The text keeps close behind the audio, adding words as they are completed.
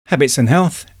Habits and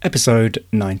Health, episode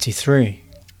 93.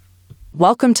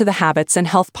 Welcome to the Habits and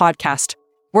Health podcast,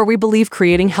 where we believe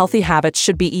creating healthy habits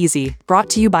should be easy, brought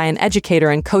to you by an educator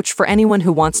and coach for anyone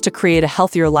who wants to create a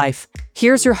healthier life.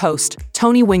 Here's your host,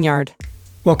 Tony Wynyard.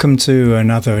 Welcome to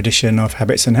another edition of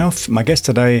Habits and Health. My guest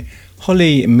today,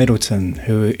 Holly Middleton,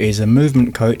 who is a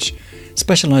movement coach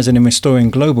specializing in restoring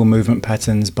global movement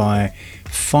patterns by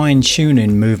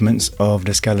fine-tuning movements of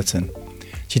the skeleton.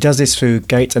 She does this through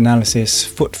gait analysis,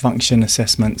 foot function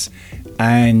assessments,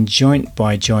 and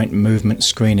joint-by-joint movement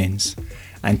screenings,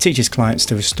 and teaches clients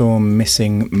to restore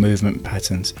missing movement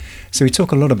patterns. So we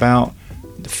talk a lot about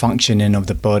the functioning of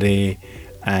the body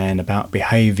and about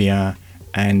behavior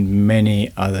and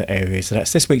many other areas. So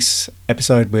that's this week's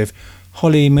episode with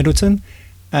Holly Middleton.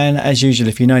 And as usual,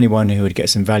 if you know anyone who would get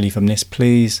some value from this,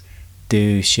 please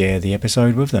do share the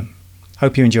episode with them.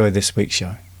 Hope you enjoy this week's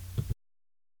show.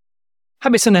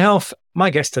 Habits and Health,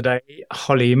 my guest today,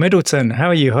 Holly Middleton. How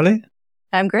are you, Holly?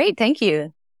 I'm great, thank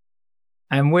you.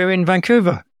 And we're in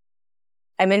Vancouver.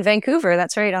 I'm in Vancouver,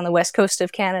 that's right, on the west coast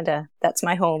of Canada. That's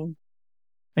my home.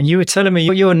 And you were telling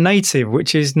me you're native,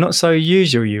 which is not so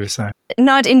usual, you were saying.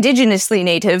 Not indigenously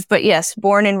native, but yes,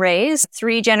 born and raised.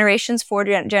 4 generations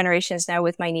now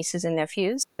with my nieces and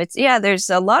nephews.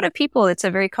 There's a lot of people. It's a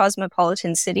very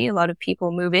cosmopolitan city. A lot of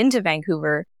people move into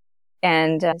Vancouver.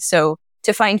 And so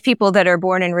to find people that are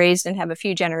born and raised and have a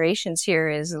few generations here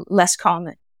is less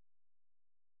common.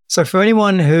 So for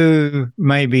anyone who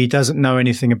maybe doesn't know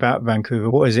anything about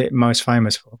Vancouver, what is it most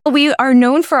famous for? We are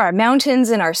known for our mountains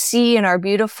and our sea and our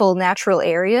beautiful natural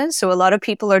areas. So a lot of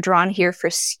people are drawn here for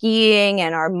skiing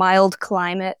and our mild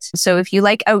climate. So if you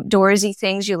like outdoorsy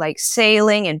things, you like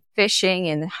sailing and fishing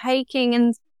and hiking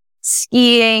and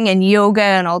skiing and yoga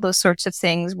and all those sorts of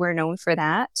things, we're known for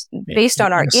that. Based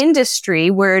on our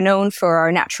industry, we're known for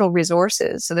our natural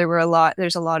resources. So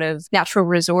there's a lot of natural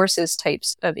resources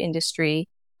types of industry.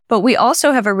 But we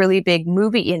also have a really big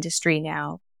movie industry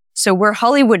now. So we're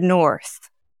Hollywood North.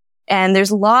 And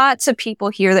there's lots of people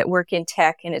here that work in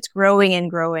tech, and it's growing and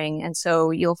growing. And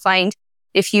so you'll find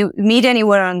if you meet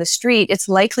anyone on the street, it's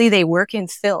likely they work in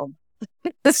film.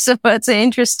 So it's an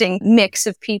interesting mix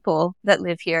of people that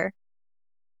live here.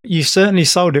 You certainly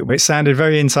sold it, but it sounded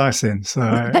very enticing.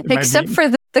 So Except for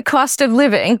the cost of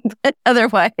living, but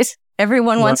otherwise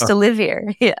everyone wants to live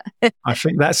here. Yeah. I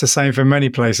think that's the same for many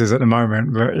places at the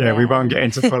moment, but we won't get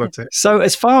into politics. So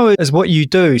as far as what you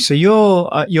do, so you're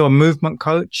a movement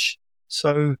coach.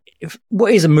 So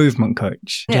what is a movement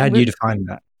coach? How do you define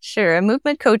that? Sure. A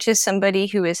movement coach is somebody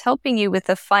who is helping you with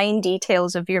the fine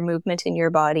details of your movement in your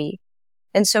body.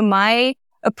 And so my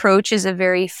approach is a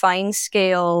very fine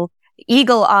scale,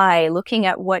 eagle eye, looking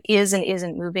at what is and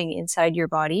isn't moving inside your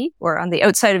body or on the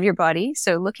outside of your body.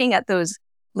 So looking at those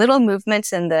little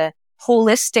movements and the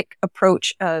holistic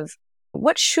approach of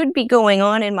what should be going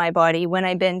on in my body when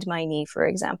I bend my knee, for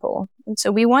example. And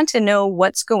so we want to know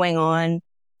what's going on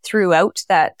throughout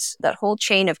that whole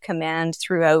chain of command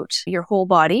throughout your whole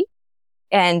body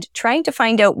and trying to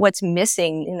find out what's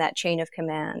missing in that chain of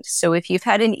command. So if you've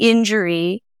had an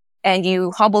injury and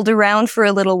you hobbled around for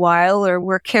a little while or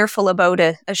were careful about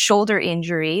a shoulder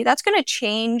injury, that's going to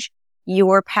change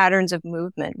your patterns of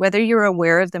movement, whether you're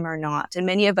aware of them or not. And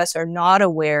many of us are not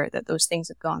aware that those things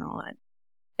have gone on.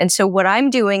 And so what I'm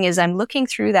doing is I'm looking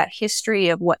through that history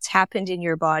of what's happened in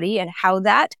your body and how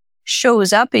that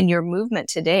shows up in your movement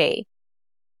today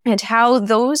and how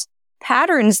those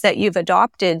patterns that you've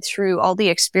adopted through all the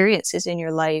experiences in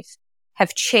your life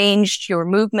have changed your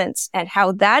movements and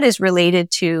how that is related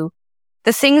to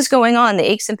the things going on,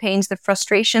 the aches and pains, the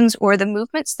frustrations, or the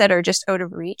movements that are just out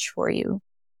of reach for you.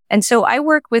 And so I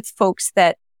work with folks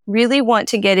that really want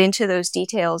to get into those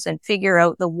details and figure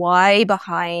out the why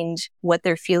behind what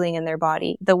they're feeling in their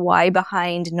body, the why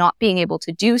behind not being able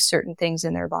to do certain things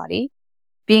in their body,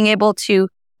 being able to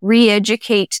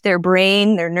re-educate their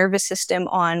brain, their nervous system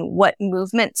on what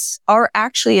movements are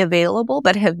actually available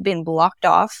but have been blocked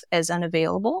off as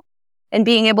unavailable, and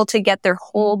being able to get their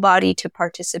whole body to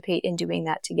participate in doing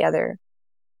that together.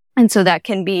 And so that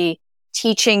can be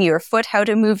teaching your foot how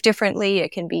to move differently.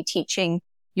 It can be teaching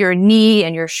your knee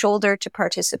and your shoulder to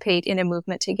participate in a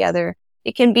movement together.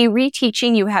 It can be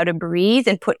reteaching you how to breathe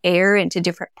and put air into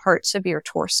different parts of your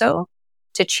torso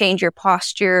to change your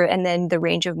posture and then the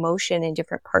range of motion in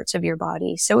different parts of your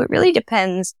body. So it really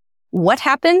depends what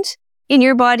happened in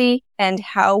your body and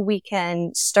how we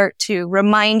can start to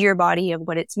remind your body of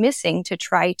what it's missing to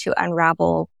try to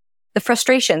unravel the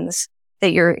frustrations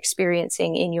that you're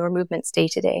experiencing in your movements day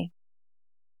to day.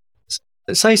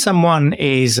 Say someone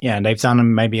is, they've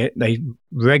done, maybe they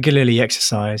regularly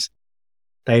exercise,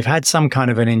 they've had some kind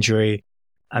of an injury,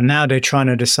 And now they're trying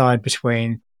to decide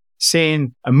between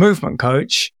seeing a movement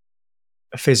coach,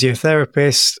 a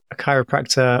physiotherapist, a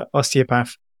chiropractor,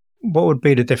 osteopath. What would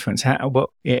be the difference? What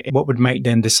would make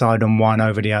them decide on one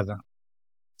over the other?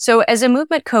 So as a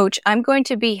movement coach, I'm going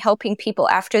to be helping people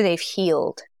after they've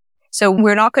healed. So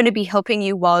we're not going to be helping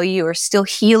you while you are still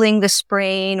healing the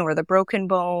sprain or the broken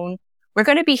bone. We're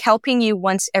going to be helping you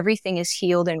once everything is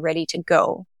healed and ready to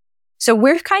go. So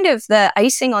we're kind of the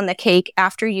icing on the cake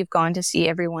after you've gone to see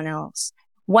everyone else.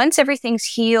 Once everything's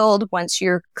healed, once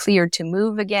you're cleared to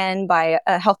move again by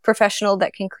a health professional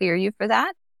that can clear you for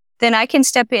that, then I can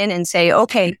step in and say,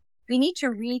 okay, we need to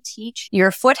reteach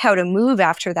your foot how to move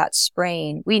after that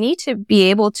sprain. We need to be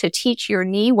able to teach your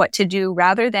knee what to do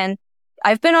rather than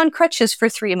I've been on crutches for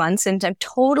 3 months and I'm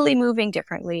totally moving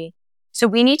differently. So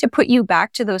we need to put you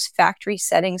back to those factory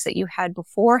settings that you had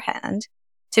beforehand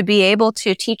to be able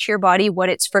to teach your body what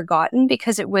it's forgotten,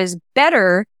 because it was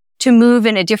better to move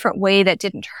in a different way that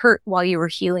didn't hurt while you were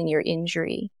healing your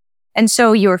injury. And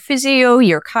so your physio,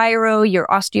 your chiro,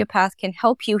 your osteopath can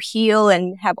help you heal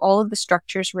and have all of the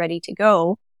structures ready to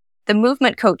go. The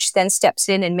movement coach then steps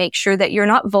in and makes sure that you're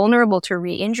not vulnerable to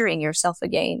re-injuring yourself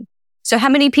again. So how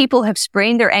many people have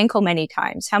sprained their ankle many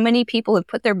times? How many people have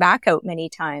put their back out many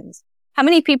times? How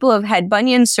many people have had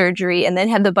bunion surgery and then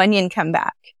had the bunion come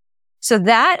back? So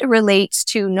that relates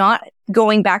to not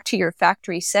going back to your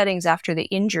factory settings after the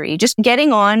injury, just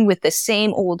getting on with the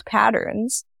same old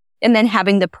patterns and then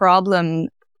having the problem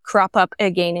crop up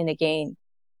again and again.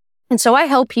 And so I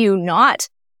help you not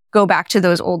go back to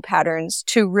those old patterns,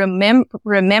 to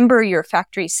remember your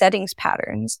factory settings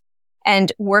patterns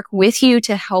and work with you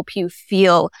to help you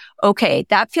feel, okay,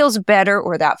 that feels better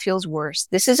or that feels worse.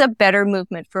 This is a better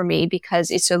movement for me because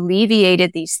it's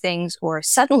alleviated these things, or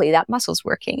suddenly that muscle's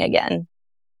working again.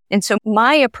 And so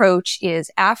my approach is,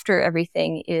 after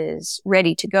everything is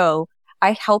ready to go,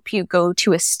 I help you go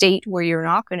to a state where you're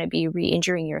not going to be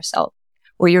re-injuring yourself,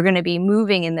 or you're going to be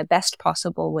moving in the best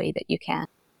possible way that you can.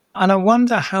 And I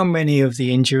wonder how many of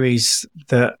the injuries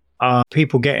that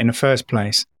people get in the first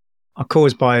place are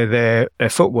caused by their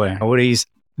footwear. All these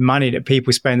money that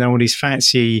people spend on all these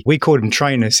fancy, we call them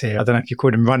trainers here. I don't know if you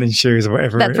call them running shoes or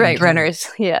whatever. That's right, runners.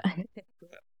 Yeah.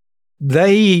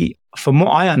 They, from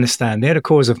what I understand, they're the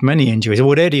cause of many injuries,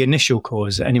 or they're the initial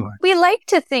cause anyway. We like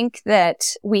to think that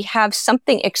we have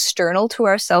something external to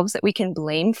ourselves that we can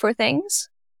blame for things.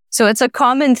 So it's a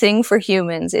common thing for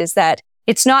humans is that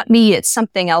it's not me, it's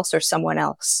something else or someone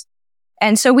else.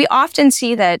 And so we often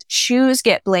see that shoes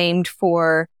get blamed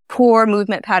for poor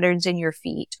movement patterns in your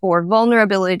feet or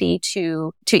vulnerability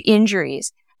to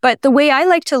injuries. But the way I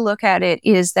like to look at it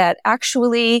is that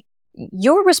actually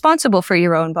you're responsible for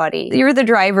your own body. You're the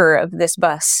driver of this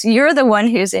bus. You're the one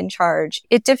who's in charge.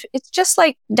 It's just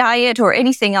like diet or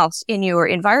anything else in your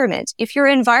environment. If your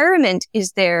environment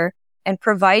is there and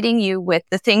providing you with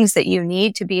the things that you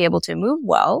need to be able to move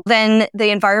well, then the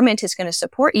environment is going to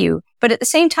support you. But at the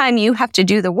same time, you have to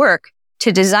do the work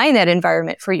to design that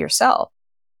environment for yourself.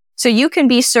 So you can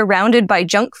be surrounded by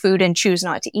junk food and choose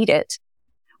not to eat it.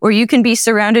 Or you can be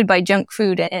surrounded by junk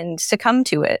food and succumb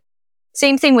to it.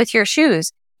 Same thing with your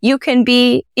shoes. You can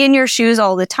be in your shoes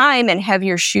all the time and have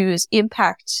your shoes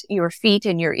impact your feet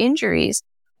and your injuries.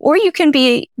 Or you can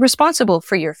be responsible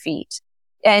for your feet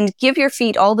and give your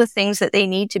feet all the things that they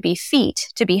need to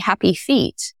be happy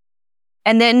feet.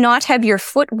 And then not have your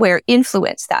footwear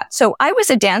influence that. So I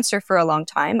was a dancer for a long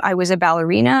time. I was a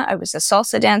ballerina. I was a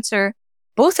salsa dancer.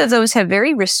 Both of those have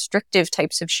very restrictive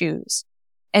types of shoes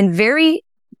and very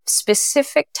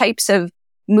specific types of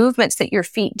movements that your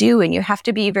feet do. And you have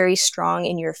to be very strong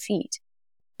in your feet.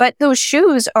 But those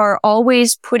shoes are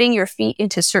always putting your feet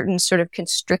into certain sort of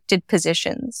constricted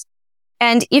positions.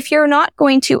 And if you're not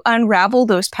going to unravel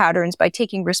those patterns by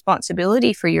taking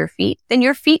responsibility for your feet, then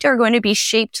your feet are going to be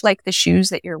shaped like the shoes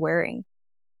that you're wearing.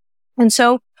 And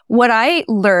so what I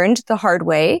learned the hard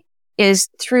way is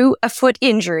through a foot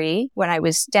injury when I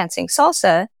was dancing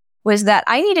salsa was that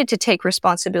I needed to take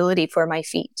responsibility for my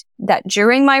feet. That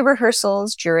during my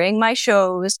rehearsals, during my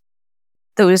shows,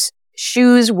 those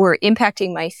shoes were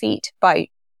impacting my feet by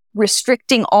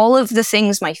restricting all of the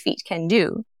things my feet can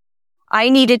do. I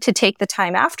needed to take the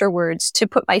time afterwards to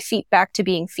put my feet back to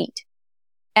being feet.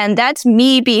 And that's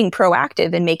me being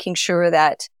proactive and making sure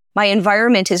that my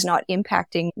environment is not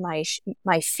impacting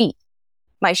my feet.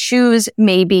 My shoes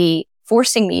may be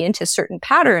forcing me into certain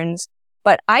patterns,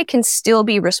 but I can still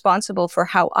be responsible for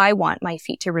how I want my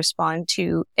feet to respond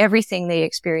to everything they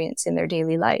experience in their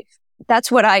daily life.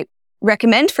 That's what I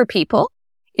recommend for people,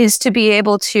 is to be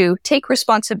able to take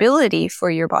responsibility for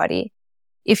your body.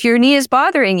 If your knee is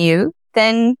bothering you,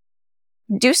 then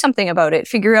do something about it.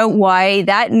 Figure out why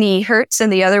that knee hurts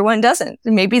and the other one doesn't.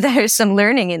 Maybe there's some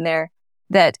learning in there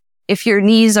that if your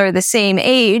knees are the same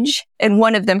age and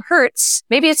one of them hurts,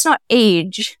 maybe it's not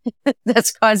age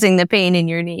that's causing the pain in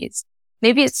your knees.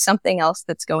 Maybe it's something else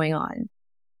that's going on.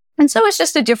 And so it's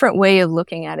just a different way of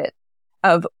looking at it,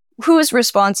 of who is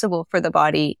responsible for the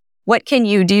body. What can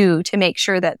you do to make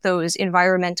sure that those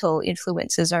environmental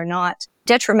influences are not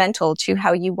detrimental to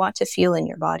how you want to feel in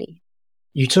your body?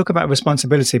 You talk about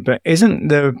responsibility, but isn't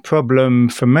the problem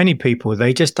for many people,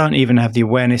 they just don't even have the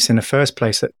awareness in the first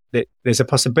place that there's a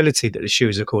possibility that the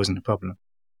shoes are causing the problem.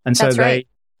 And so they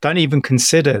don't even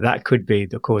consider that could be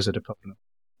the cause of the problem.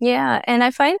 Yeah. And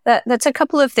I find that that's a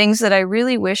couple of things that I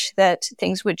really wish that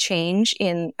things would change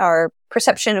in our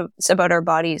perception about our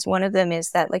bodies. One of them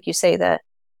is that, like you say, that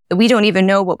we don't even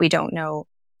know what we don't know.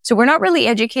 So we're not really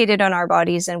educated on our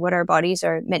bodies and what our bodies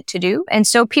are meant to do. And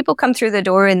so people come through the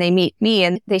door and they meet me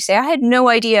and they say, I had no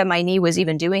idea my knee was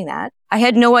even doing that. I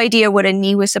had no idea what a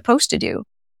knee was supposed to do.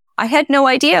 I had no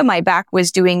idea my back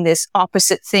was doing this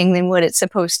opposite thing than what it's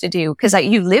supposed to do. Because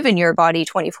you live in your body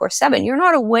 24/7. You're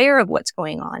not aware of what's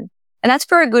going on. And that's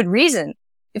for a good reason.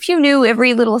 If you knew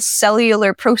every little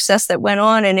cellular process that went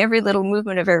on and every little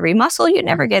movement of every muscle, you'd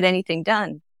never get anything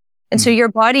done. And so your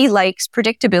body likes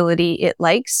predictability. It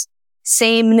likes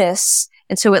sameness.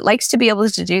 And so it likes to be able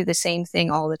to do the same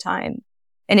thing all the time.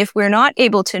 And if we're not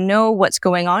able to know what's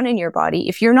going on in your body,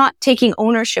 if you're not taking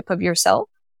ownership of yourself,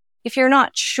 if you're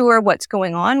not sure what's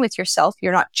going on with yourself,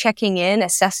 you're not checking in,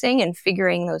 assessing and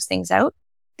figuring those things out,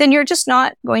 then you're just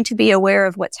not going to be aware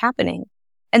of what's happening.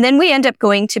 And then we end up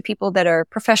going to people that are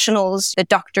professionals, the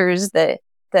doctors, the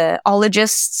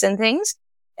ologists and things,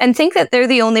 and think that they're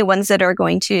the only ones that are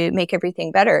going to make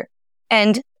everything better.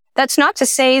 And that's not to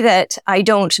say that I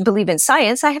don't believe in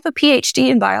science. I have a PhD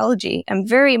in biology. I'm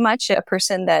very much a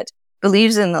person that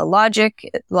believes in the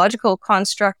logical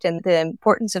construct and the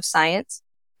importance of science.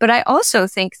 But I also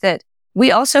think that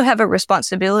we also have a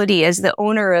responsibility as the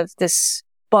owner of this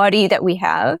body that we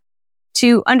have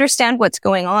to understand what's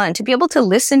going on, to be able to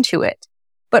listen to it.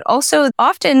 But also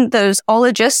often those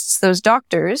ologists, those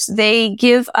doctors, they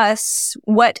give us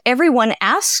what everyone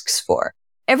asks for.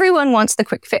 Everyone wants the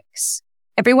quick fix.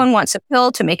 Everyone wants a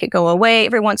pill to make it go away.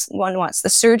 Everyone wants the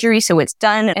surgery so it's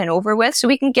done and over with so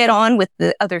we can get on with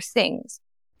the other things.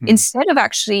 Instead of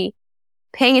actually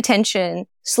paying attention,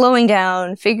 slowing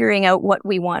down, figuring out what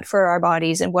we want for our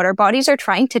bodies and what our bodies are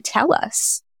trying to tell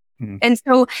us. And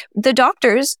so the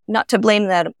doctors, not to blame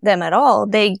them at all,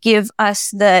 they give us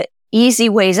the easy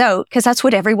ways out because that's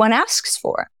what everyone asks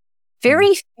for.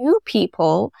 Very few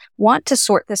people want to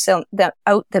sort this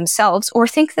out themselves or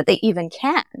think that they even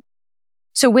can.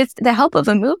 So with the help of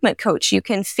a movement coach, you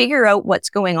can figure out what's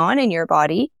going on in your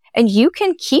body and you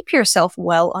can keep yourself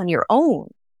well on your own.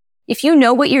 If you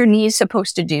know what your knee is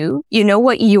supposed to do, you know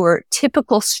what your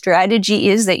typical strategy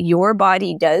is that your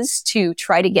body does to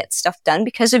try to get stuff done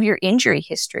because of your injury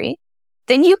history,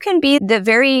 then you can be the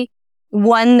very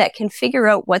one that can figure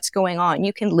out what's going on.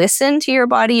 You can listen to your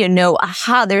body and know,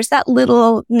 aha, there's that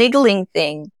little niggling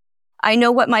thing. I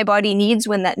know what my body needs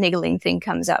when that niggling thing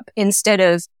comes up instead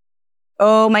of,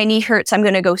 oh, my knee hurts, I'm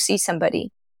going to go see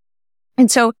somebody. And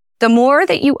so the more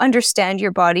that you understand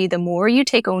your body, the more you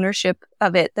take ownership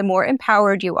of it, the more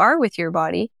empowered you are with your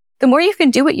body, the more you can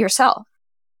do it yourself.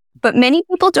 But many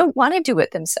people don't want to do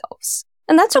it themselves.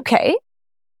 And that's okay.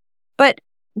 But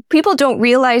people don't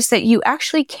realize that you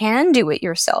actually can do it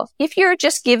yourself if you're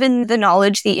just given the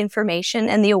knowledge, the information,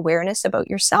 and the awareness about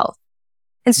yourself.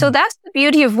 And so that's the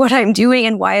beauty of what I'm doing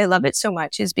and why I love it so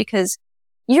much is because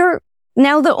you're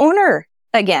now the owner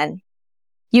again.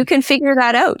 You can figure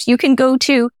that out. You can go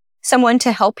to someone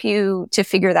to help you to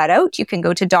figure that out. You can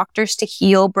go to doctors to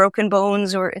heal broken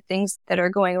bones or things that are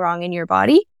going wrong in your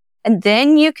body. And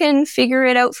then you can figure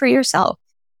it out for yourself.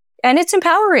 And it's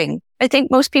empowering. I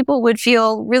think most people would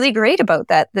feel really great about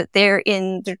that they're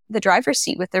in the driver's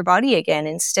seat with their body again,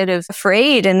 instead of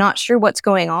afraid and not sure what's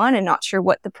going on and not sure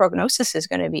what the prognosis is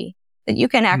going to be. That you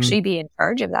can actually be in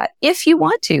charge of that if you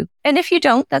want to. And if you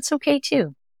don't, that's okay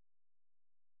too.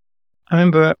 I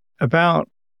remember about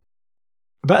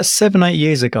 7-8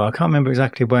 years ago, I can't remember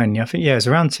exactly when. I think, it was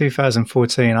around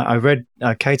 2014. I read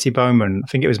Katie Bowman, I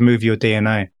think it was Move Your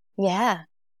DNA. Yeah.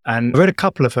 And I read a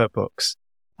couple of her books.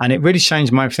 And it really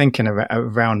changed my thinking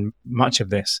around much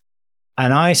of this.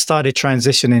 And I started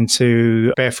transitioning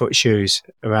to barefoot shoes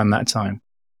around that time.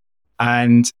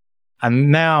 And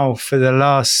now for the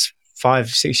last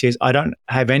 5-6 years, I don't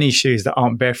have any shoes that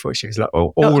aren't barefoot shoes. Like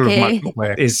all of my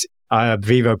footwear is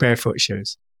Vivo barefoot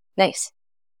shoes. Nice.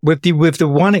 With the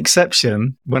one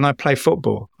exception, when I play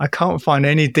football, I can't find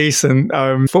any decent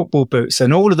football boots.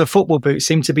 And all of the football boots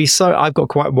seem to be I've got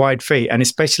quite wide feet. And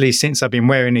especially since I've been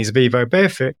wearing these Vivo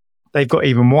Barefoot, they've got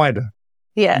even wider.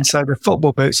 Yeah. And so the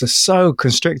football boots are so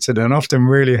constricted and often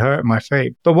really hurt my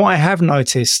feet. But what I have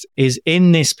noticed is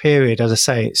in this period, as I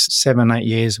say, it's 7-8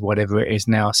 years, whatever it is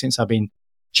now, since I've been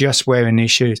just wearing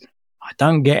these shoes, I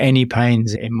don't get any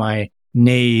pains in my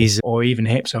knees or even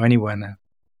hips or anywhere now.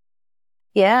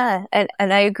 Yeah. And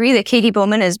I agree that Katy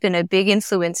Bowman has been a big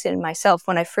influence in myself.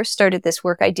 When I first started this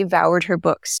work, I devoured her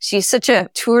books. She's such a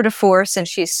tour de force, and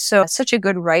she's such a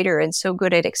good writer and so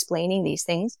good at explaining these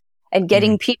things and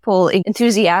getting people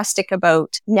enthusiastic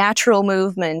about natural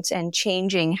movement and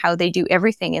changing how they do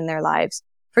everything in their lives.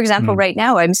 For example, right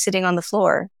now I'm sitting on the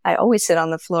floor. I always sit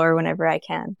on the floor whenever I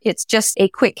can. It's just a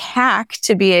quick hack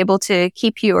to be able to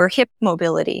keep your hip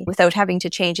mobility without having to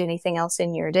change anything else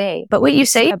in your day. But what you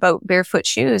say about barefoot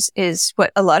shoes is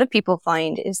what a lot of people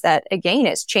find is that, again,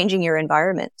 it's changing your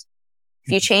environment.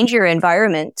 If you change your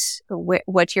environment,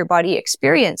 what your body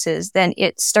experiences, then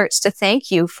it starts to thank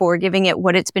you for giving it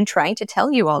what it's been trying to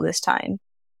tell you all this time.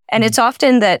 And it's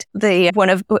often that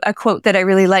a quote that I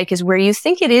really like is, where you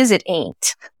think it is, it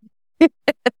ain't.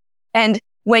 And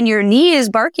when your knee is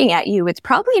barking at you, it's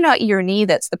probably not your knee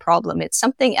that's the problem. It's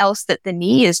something else, that the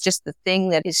knee is just the thing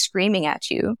that is screaming at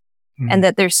you. And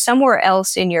that there's somewhere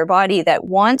else in your body that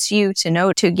wants you to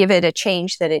know to give it a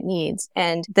change that it needs.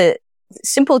 And the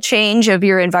simple change of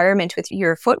your environment with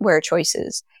your footwear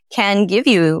choices can give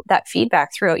you that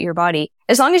feedback throughout your body.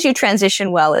 As long as you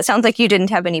transition well, it sounds like you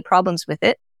didn't have any problems with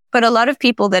it. But a lot of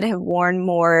people that have worn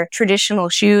more traditional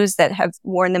shoes, that have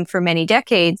worn them for many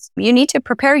decades, you need to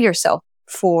prepare yourself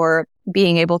for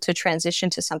being able to transition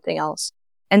to something else.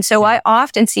 And so I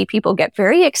often see people get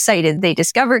very excited. They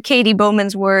discover Katy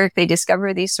Bowman's work. They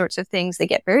discover these sorts of things. They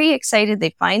get very excited.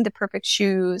 They find the perfect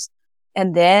shoes.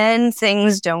 And then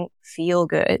things don't feel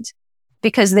good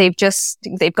because they've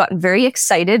gotten very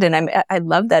excited. And I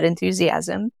love that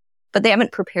enthusiasm, but they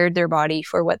haven't prepared their body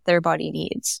for what their body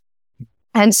needs.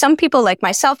 And some people like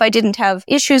myself, I didn't have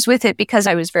issues with it because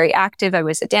I was very active. I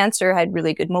was a dancer, had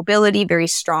really good mobility, very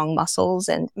strong muscles,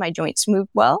 and my joints moved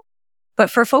well. But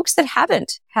for folks that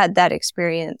haven't had that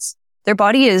experience, their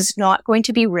body is not going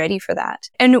to be ready for that.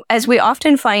 And as we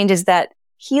often find is that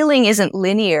healing isn't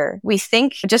linear. We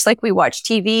think, just like we watch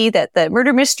TV, that the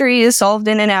murder mystery is solved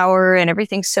in an hour and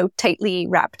everything's so tightly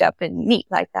wrapped up and neat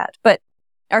like that. But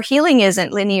our healing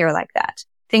isn't linear like that.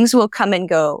 Things will come and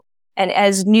go. And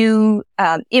as new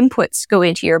inputs go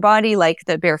into your body, like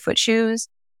the barefoot shoes,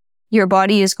 your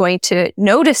body is going to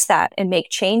notice that and make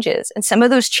changes. And some of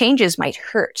those changes might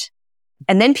hurt.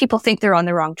 And then people think they're on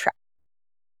the wrong track.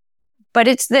 But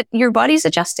it's that your body's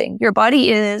adjusting. Your body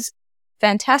is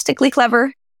fantastically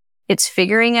clever. It's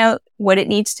figuring out what it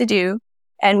needs to do.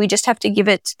 And we just have to give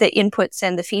it the inputs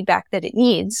and the feedback that it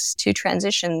needs to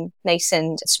transition nice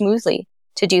and smoothly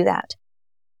to do that.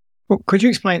 Well, could you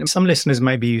explain, some listeners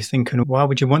may be thinking, why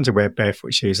would you want to wear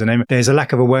barefoot shoes? And then there's a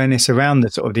lack of awareness around the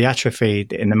sort of the atrophy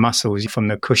in the muscles from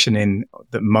the cushioning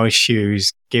that most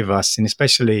shoes give us, and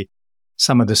especially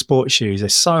some of the sports shoes.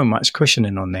 There's so much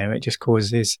cushioning on there. It just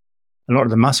causes a lot of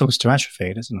the muscles to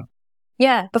atrophy, doesn't it?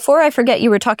 Yeah. Before I forget, you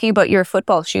were talking about your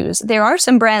football shoes. There are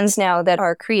some brands now that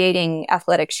are creating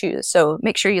athletic shoes. So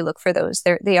make sure you look for those.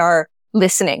 They are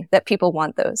listening that people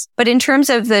want those. But in terms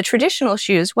of the traditional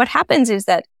shoes, what happens is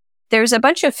that there's a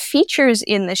bunch of features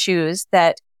in the shoes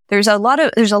that there's a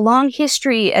long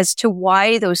history as to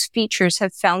why those features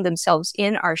have found themselves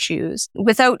in our shoes.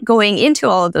 Without going into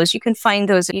all of those, you can find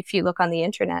those if you look on the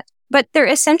internet. But they're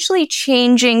essentially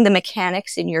changing the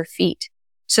mechanics in your feet.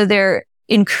 So they're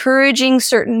encouraging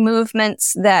certain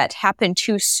movements that happen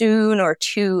too soon or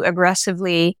too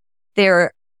aggressively.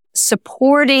 They're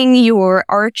supporting your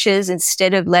arches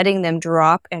instead of letting them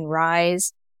drop and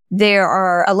rise. There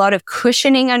are a lot of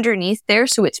cushioning underneath there,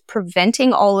 so it's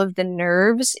preventing all of the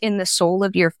nerves in the sole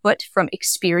of your foot from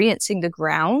experiencing the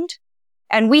ground.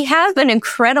 And we have an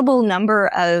incredible number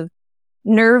of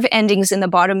nerve endings in the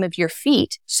bottom of your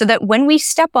feet so that when we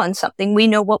step on something, we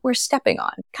know what we're stepping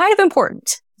on. Kind of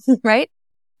important, right?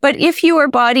 But if your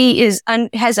body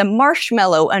has a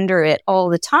marshmallow under it all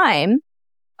the time,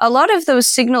 a lot of those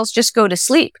signals just go to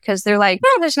sleep because they're like,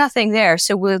 no, there's nothing there,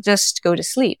 so we'll just go to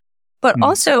sleep. But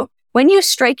also, when you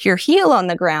strike your heel on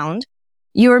the ground,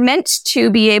 you're meant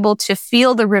to be able to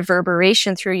feel the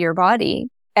reverberation through your body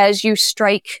as you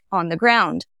strike on the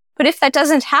ground. But if that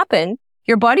doesn't happen,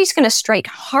 your body's going to strike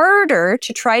harder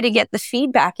to try to get the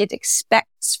feedback it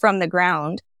expects from the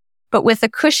ground. But with a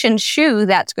cushioned shoe,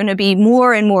 that's going to be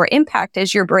more and more impact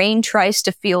as your brain tries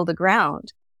to feel the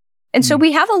ground. And so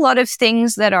we have a lot of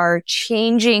things that are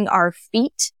changing our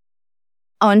feet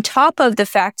on top of the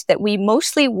fact that we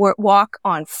mostly walk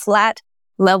on flat,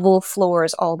 level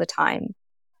floors all the time.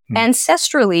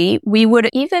 Ancestrally, we would,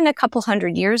 even a couple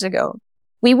hundred years ago,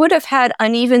 we would have had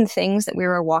uneven things that we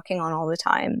were walking on all the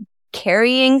time,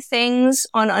 carrying things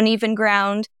on uneven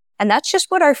ground. And that's just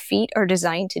what our feet are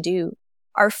designed to do.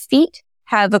 Our feet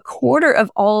have a quarter of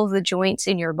all of the joints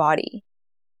in your body.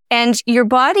 And your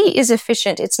body is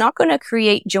efficient. It's not going to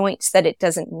create joints that it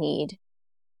doesn't need.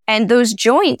 And those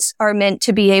joints are meant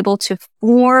to be able to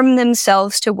form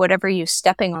themselves to whatever you're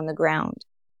stepping on the ground.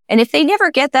 And if they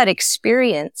never get that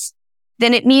experience,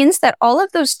 then it means that all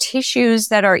of those tissues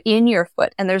that are in your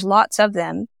foot, and there's lots of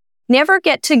them, never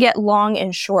get to get long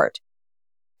and short.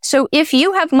 So if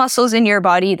you have muscles in your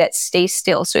body that stay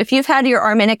still, so if you've had your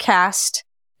arm in a cast,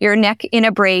 your neck in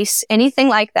a brace, anything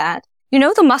like that,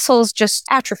 the muscles just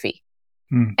atrophy.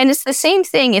 And it's the same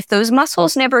thing. If those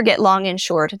muscles never get long and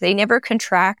short, if they never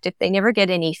contract, if they never get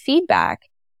any feedback,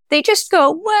 they just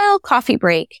go, well, coffee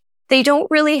break. They don't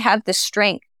really have the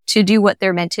strength to do what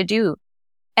they're meant to do.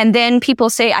 And then people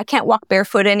say, I can't walk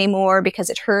barefoot anymore because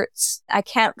it hurts. I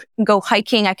can't go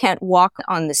hiking. I can't walk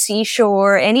on the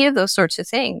seashore, any of those sorts of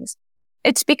things.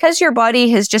 It's because your body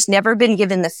has just never been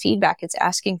given the feedback it's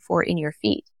asking for in your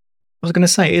feet. I was going to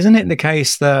say, isn't it the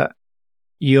case that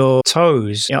your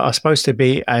toes are supposed to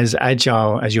be as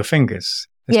agile as your fingers?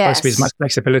 There's supposed to be as much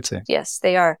flexibility. Yes,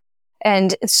 they are.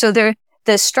 And so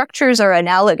the structures are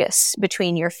analogous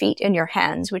between your feet and your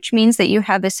hands, which means that you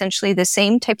have essentially the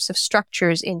same types of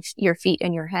structures in your feet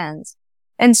and your hands.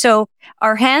 And so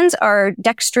our hands are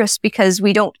dexterous because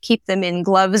we don't keep them in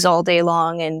gloves all day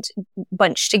long and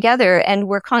bunched together. And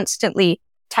we're constantly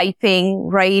typing,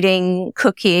 writing,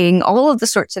 cooking, all of the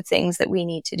sorts of things that we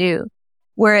need to do.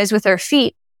 Whereas with our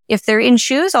feet, if they're in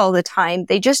shoes all the time,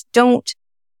 they just don't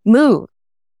move.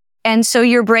 And so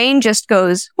your brain just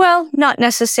goes, well, not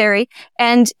necessary.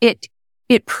 And it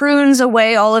prunes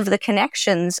away all of the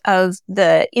connections of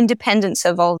the independence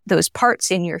of all those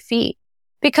parts in your feet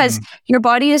because your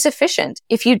body is efficient.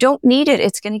 If you don't need it,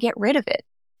 it's going to get rid of it.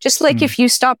 Just like if you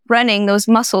stop running, those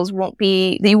muscles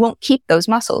you won't keep those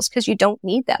muscles because you don't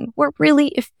need them. We're really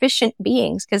efficient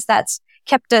beings because that's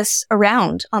kept us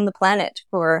around on the planet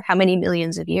for how many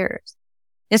millions of years.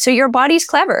 And so your body's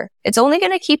clever. It's only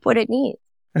going to keep what it needs.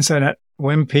 And so that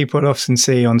when people often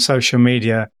see on social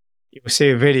media, you'll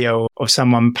see a video of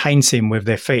someone painting with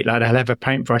their feet, like they'll have a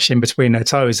paintbrush in between their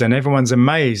toes and everyone's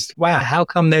amazed. Wow, how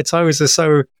come their toes are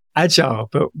so agile?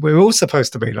 But we're all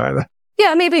supposed to be like that.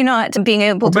 Yeah, maybe not being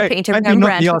able to paint a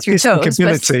Rembrandt with your toes.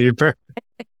 Ability, but...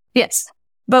 Yes.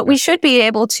 But we should be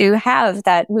able to have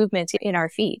that movement in our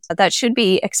feet. That should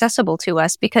be accessible to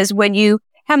us because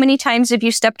how many times have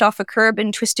you stepped off a curb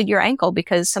and twisted your ankle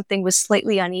because something was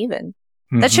slightly uneven?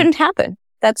 That shouldn't happen.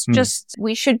 That's just,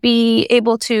 we should be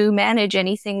able to manage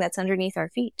anything that's underneath our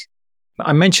feet.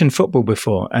 I mentioned football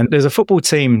before, and there's a football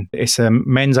team. It's a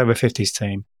men's over 50s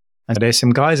team. And there's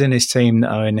some guys in this team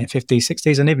that are in their 50s,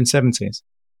 60s, and even 70s.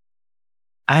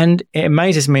 And it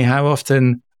amazes me how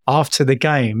often after the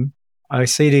game, I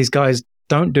see these guys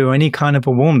don't do any kind of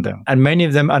a warm down. And many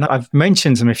of them, and I've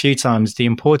mentioned them a few times, the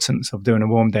importance of doing a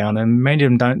warm down, and many of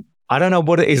them don't. I don't know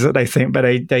what it is that they think, but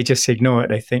they just ignore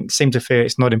it. Seem to feel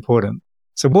it's not important.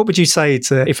 So what would you say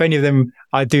to, if any of them,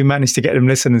 I do manage to get them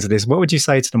listening to this, what would you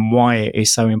say to them why it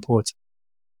is so important?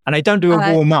 And they don't do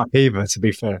a warm up either, to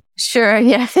be fair. Sure,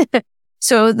 yeah.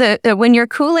 So when you're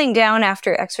cooling down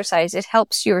after exercise, it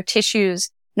helps your tissues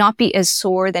not be as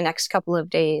sore the next couple of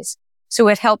days. So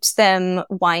it helps them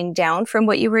wind down from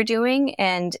what you were doing.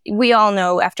 And we all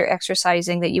know after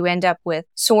exercising that you end up with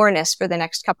soreness for the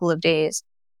next couple of days.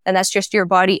 And that's just your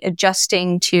body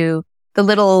adjusting to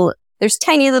there's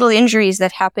tiny little injuries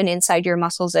that happen inside your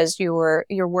muscles as you're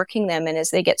working them. And as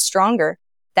they get stronger,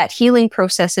 that healing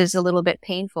process is a little bit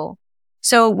painful.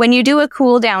 So when you do a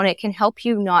cool down, it can help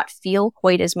you not feel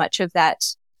quite as much of that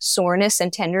soreness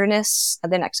and tenderness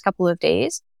the next couple of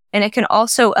days. And it can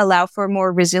also allow for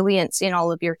more resilience in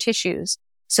all of your tissues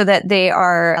so that they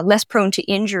are less prone to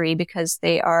injury because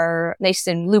they are nice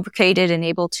and lubricated and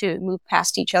able to move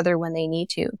past each other when they need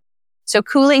to. So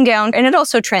cooling down, and it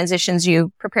also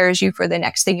prepares you for the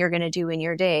next thing you're going to do in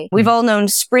your day. We've all known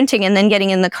sprinting and then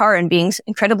getting in the car and being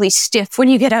incredibly stiff when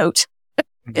you get out.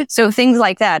 So things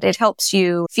like that, it helps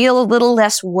you feel a little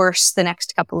less worse the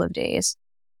next couple of days.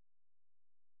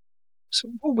 So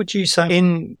what would you say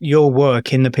in your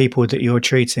work, in the people that you're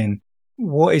treating,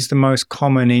 what is the most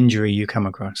common injury you come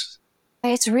across?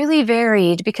 It's really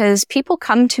varied because people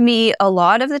come to me a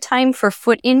lot of the time for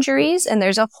foot injuries, and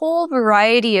there's a whole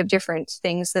variety of different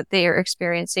things that they are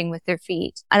experiencing with their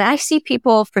feet. And I see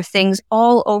people for things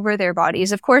all over their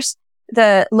bodies. Of course,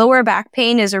 the lower back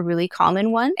pain is a really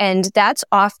common one, and that's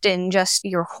often just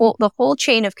the whole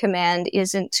chain of command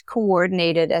isn't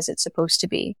coordinated as it's supposed to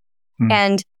be. Mm.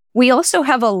 And we also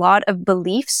have a lot of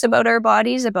beliefs about our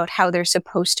bodies, about how they're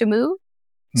supposed to move.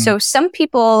 So some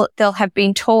people, they'll have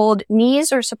been told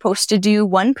knees are supposed to do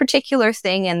one particular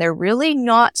thing and they're really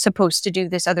not supposed to do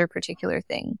this other particular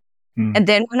thing. And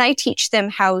then when I teach them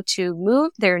how to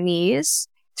move their knees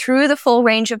through the full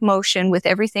range of motion with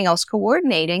everything else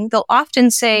coordinating, they'll often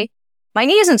say, my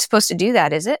knee isn't supposed to do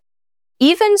that, is it?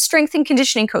 Even strength and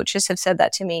conditioning coaches have said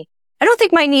that to me. I don't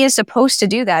think my knee is supposed to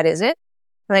do that, is it?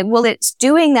 I'm like, well, it's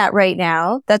doing that right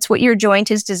now. That's what your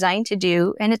joint is designed to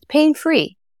do, and it's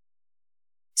pain-free.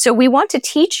 So we want to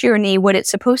teach your knee what it's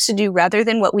supposed to do rather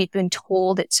than what we've been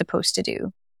told it's supposed to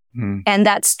do. And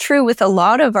that's true with a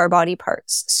lot of our body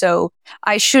parts. So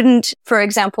for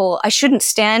example, I shouldn't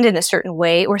stand in a certain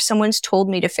way, or someone's told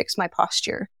me to fix my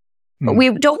posture. But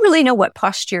we don't really know what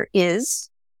posture is.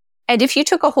 And if you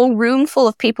took a whole room full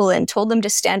of people and told them to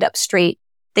stand up straight,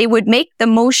 they would make the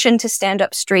motion to stand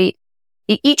up straight,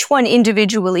 each one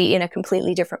individually, in a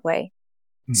completely different way.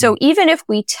 So even if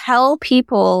we tell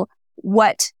people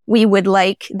what we would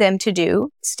like them to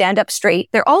do, stand up straight,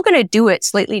 they're all going to do it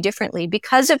slightly differently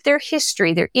because of their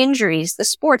history, their injuries, the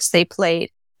sports they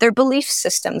played, their belief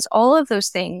systems, all of those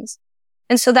things.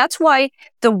 And so that's why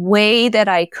the way that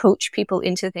I coach people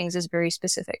into things is very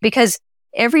specific, because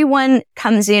everyone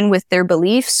comes in with their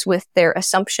beliefs, with their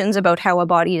assumptions about how a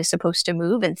body is supposed to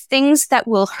move, and things that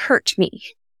will hurt me,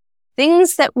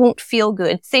 things that won't feel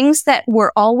good, things that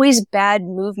were always bad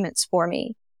movements for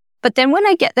me. But then when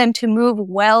I get them to move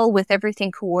well with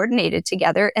everything coordinated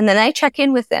together, and then I check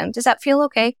in with them, does that feel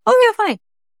okay? Oh, yeah, fine.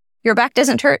 Your back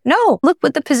doesn't hurt? No, look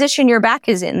what the position your back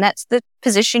is in. That's the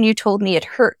position you told me it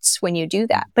hurts when you do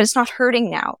that. But it's not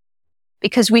hurting now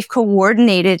because we've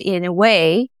coordinated in a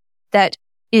way that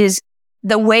is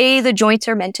the way the joints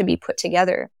are meant to be put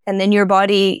together. And then your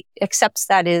body accepts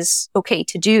that is okay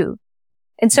to do.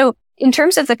 And so in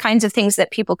terms of the kinds of things that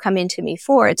people come into me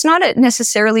for, it's not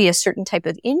necessarily a certain type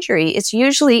of injury. It's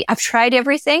usually, I've tried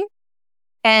everything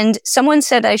and someone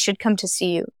said I should come to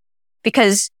see you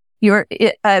because you're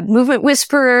a movement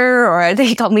whisperer, or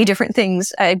they call me different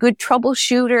things, a good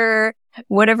troubleshooter,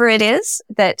 whatever it is,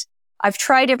 that I've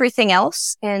tried everything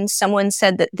else and someone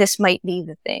said that this might be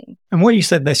the thing. And what you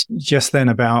said just then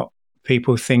about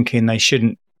people thinking they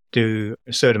shouldn't do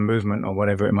a certain movement or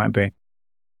whatever it might be, it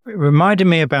reminded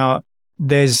me about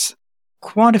there's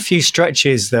quite a few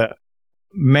stretches that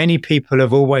many people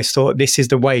have always thought this is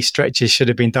the way stretches should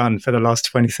have been done for the last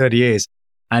 20, 30 years.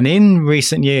 And in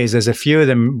recent years, there's a few of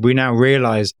them we now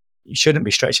realize you shouldn't be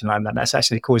stretching like that. That's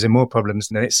actually causing more problems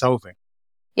than it's solving.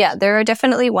 Yeah, there are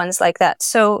definitely ones like that.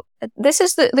 So this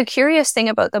is the curious thing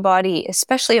about the body,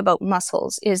 especially about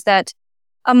muscles, is that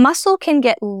a muscle can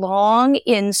get long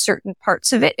in certain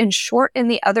parts of it and short in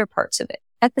the other parts of it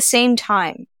at the same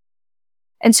time.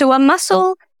 And so a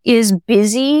muscle is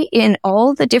busy in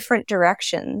all the different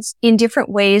directions in different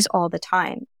ways all the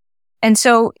time. And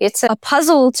so it's a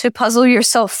puzzle to puzzle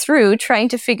yourself through trying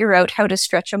to figure out how to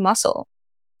stretch a muscle,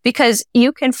 because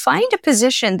you can find a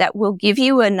position that will give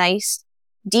you a nice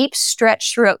deep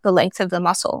stretch throughout the length of the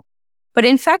muscle. But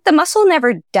in fact, the muscle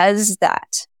never does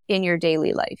that in your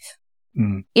daily life.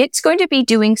 It's going to be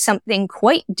doing something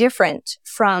quite different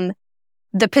from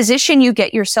the position you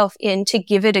get yourself in to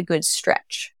give it a good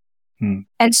stretch.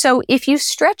 And so if you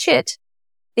stretch it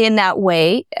in that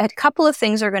way, a couple of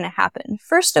things are going to happen.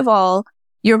 First of all,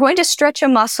 you're going to stretch a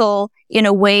muscle in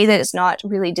a way that it's not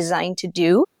really designed to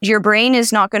do. Your brain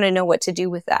is not going to know what to do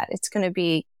with that.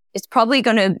 It's probably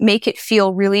going to make it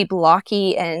feel really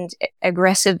blocky and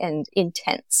aggressive and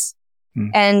intense.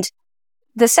 And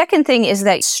the second thing is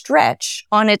that stretch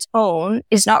on its own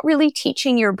is not really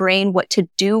teaching your brain what to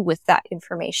do with that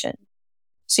information.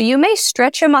 So you may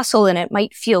stretch a muscle and it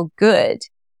might feel good,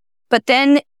 but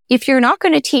then if you're not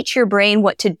going to teach your brain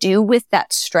what to do with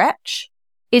that stretch,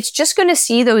 it's just going to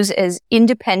see those as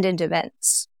independent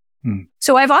events.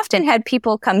 So I've often had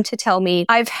people come to tell me,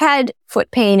 I've had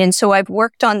foot pain, and so I've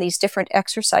worked on these different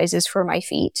exercises for my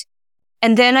feet.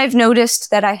 And then I've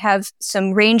noticed that I have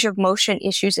some range of motion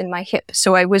issues in my hip.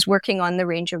 So I was working on the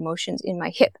range of motions in my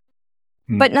hip.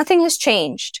 But nothing has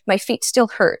changed. My feet still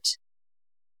hurt.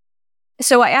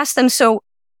 So I asked them, so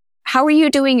how are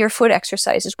you doing your foot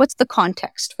exercises? What's the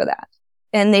context for that?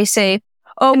 And they say,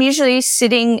 oh, I'm usually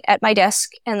sitting at my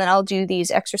desk and then I'll do these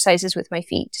exercises with my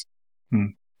feet.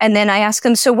 And then I ask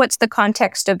them, so what's the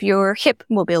context of your hip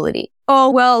mobility? Oh,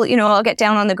 well, I'll get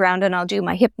down on the ground and I'll do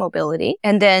my hip mobility.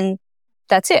 And then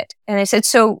that's it. And I said,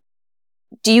 so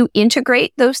do you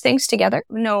integrate those things together?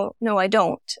 No, I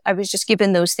don't. I was just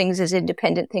given those things as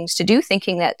independent things to do,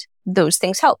 thinking that those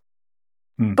things help.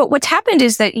 But what's happened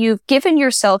is that you've given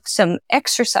yourself some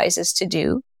exercises to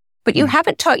do, but you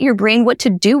haven't taught your brain what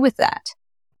to do with that.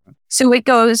 So it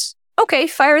goes, okay,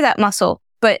 fire that muscle,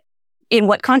 but in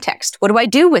what context? What do I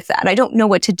do with that? I don't know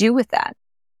what to do with that.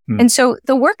 And so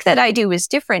the work that I do is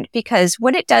different because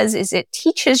what it does is it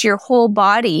teaches your whole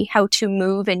body how to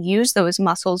move and use those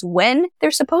muscles when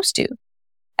they're supposed to,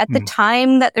 at the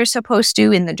time that they're supposed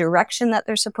to, in the direction that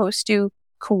they're supposed to,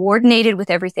 coordinated with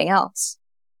everything else.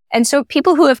 And so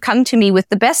people who have come to me with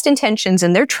the best intentions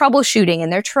and they're troubleshooting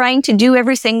and they're trying to do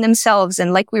everything themselves.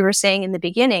 And like we were saying in the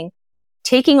beginning,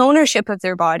 taking ownership of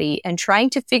their body and trying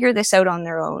to figure this out on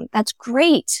their own. That's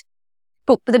great.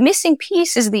 But the missing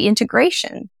piece is the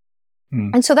integration.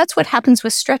 And so that's what happens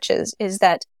with stretches is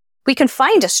that we can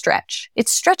find a stretch. It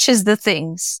stretches the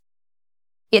things.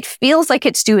 It feels like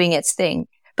it's doing its thing,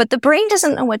 but the brain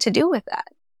doesn't know what to do with that.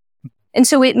 And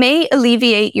so it may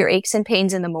alleviate your aches and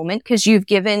pains in the moment because you've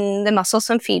given the muscle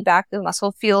some feedback. The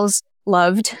muscle feels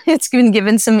loved. It's been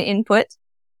given some input,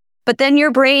 but then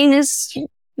your brain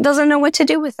doesn't know what to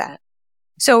do with that.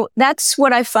 So that's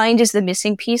what I find is the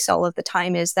missing piece all of the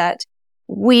time is that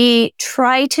we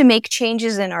try to make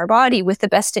changes in our body with the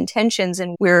best intentions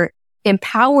and we're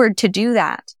empowered to do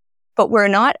that, but we're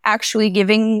not actually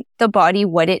giving the body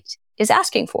what it is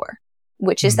asking for,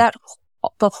 which is the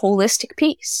holistic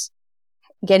piece,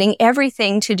 getting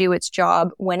everything to do its job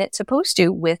when it's supposed to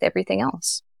with everything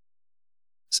else.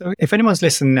 So if anyone's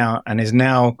listening now and is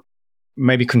now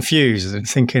maybe confused and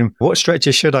thinking, what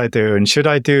stretches should I do? And should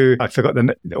I do, I forgot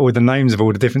all the names of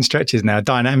all the different stretches now,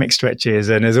 dynamic stretches,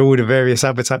 and there's all the various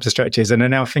other types of stretches. And they're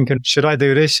now thinking, should I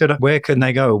do this? Where can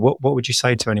they go? What would you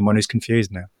say to anyone who's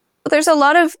confused now? There's a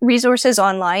lot of resources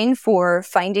online for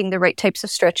finding the right types of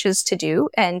stretches to do.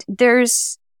 And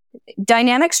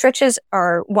dynamic stretches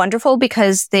are wonderful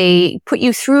because they put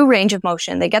you through range of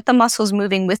motion. They get the muscles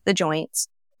moving with the joints.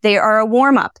 They are a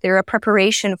warm-up. They're a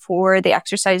preparation for the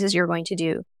exercises you're going to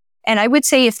do. And I would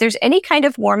say if there's any kind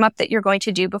of warm-up that you're going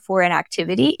to do before an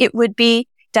activity, it would be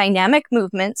dynamic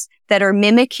movements that are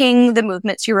mimicking the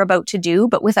movements you're about to do,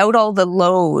 but without all the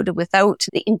load, without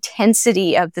the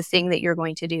intensity of the thing that you're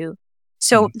going to do.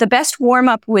 So the best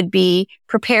warm-up would be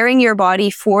preparing your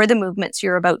body for the movements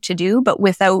you're about to do, but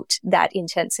without that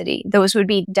intensity. Those would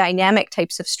be dynamic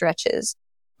types of stretches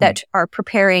that are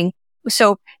preparing.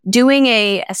 So doing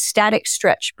a static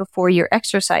stretch before your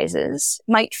exercises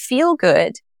might feel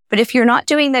good, but if you're not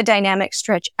doing the dynamic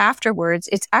stretch afterwards,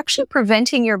 it's actually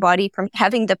preventing your body from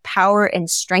having the power and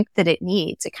strength that it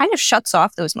needs. It kind of shuts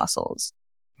off those muscles.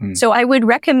 So I would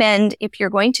recommend if you're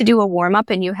going to do a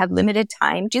warm-up and you have limited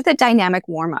time, do the dynamic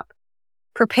warm-up.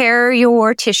 Prepare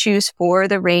your tissues for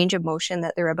the range of motion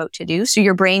that they're about to do. So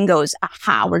your brain goes,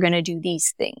 aha, we're going to do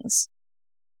these things.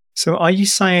 So are you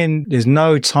saying there's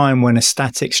no time when a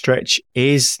static stretch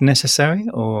is necessary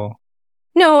or?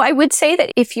 No, I would say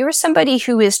that if you're somebody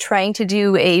who is trying to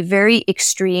do a very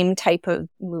extreme type of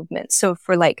movement, so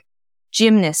for like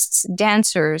gymnasts,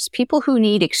 dancers, people who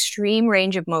need extreme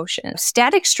range of motion,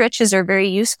 static stretches are very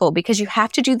useful because you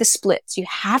have to do the splits. You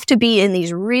have to be in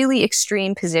these really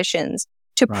extreme positions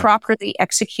to properly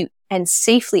execute and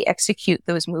safely execute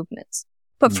those movements.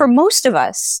 But for most of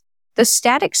us, the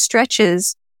static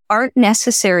stretches aren't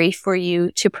necessary for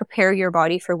you to prepare your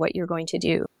body for what you're going to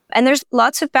do. And there's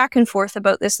lots of back and forth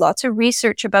about this, lots of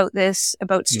research about this,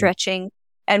 about stretching.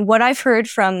 And what I've heard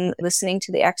from listening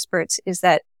to the experts is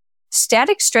that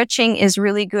static stretching is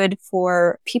really good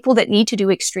for people that need to do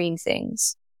extreme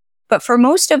things. But for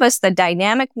most of us, the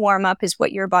dynamic warm-up is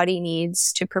what your body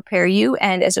needs to prepare you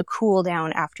and as a cool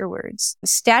down afterwards.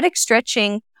 Static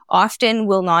stretching often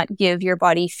will not give your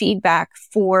body feedback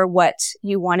for what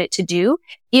you want it to do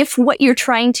if what you're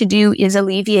trying to do is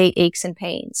alleviate aches and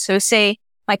pains. So say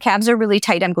my calves are really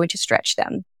tight, I'm going to stretch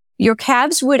them. Your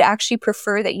calves would actually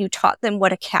prefer that you taught them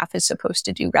what a calf is supposed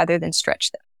to do rather than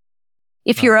stretch them.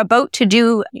 If you're about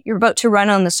to run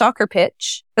on the soccer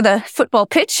pitch, or the football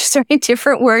pitch, sorry,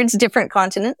 different words, different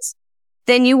continents,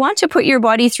 then you want to put your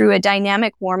body through a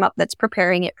dynamic warm-up that's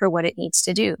preparing it for what it needs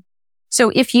to do. So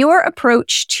if your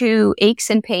approach to aches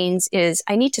and pains is,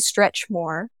 I need to stretch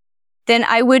more, then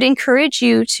I would encourage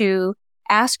you to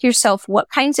ask yourself what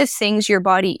kinds of things your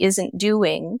body isn't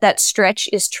doing that stretch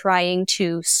is trying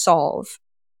to solve.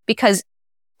 Because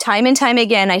time and time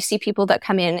again, I see people that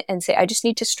come in and say, I just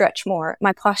need to stretch more.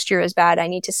 My posture is bad. I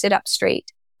need to sit up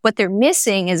straight. What they're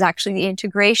missing is actually the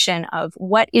integration of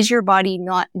what is your body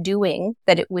not doing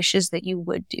that it wishes that you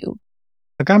would do.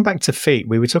 Going back to feet,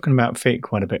 we were talking about feet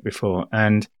quite a bit before.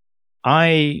 And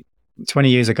 20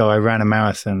 years ago, I ran a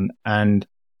marathon. And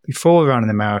before running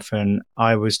the marathon,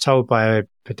 I was told by a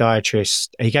podiatrist,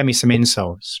 he gave me some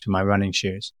insoles for my running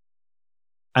shoes.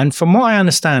 And from what I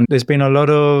understand, there's been a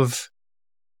lot of,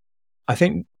 I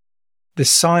think the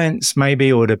science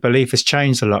maybe, or the belief has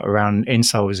changed a lot around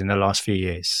insoles in the last few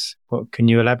years. Can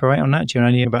you elaborate on that? Do you know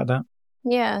anything about that?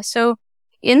 Yeah. So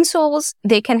insoles,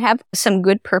 they can have some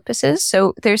good purposes.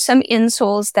 So there's some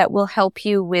insoles that will help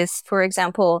you with, for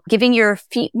example, giving your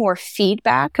feet more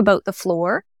feedback about the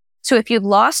floor. So if you've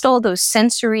lost all those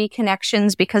sensory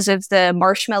connections because of the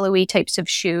marshmallowy types of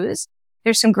shoes,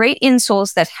 there's some great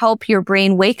insoles that help your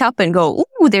brain wake up and go,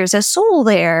 ooh, there's a sole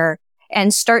there,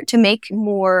 and start to make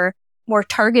more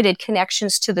targeted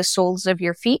connections to the soles of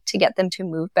your feet to get them to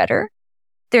move better.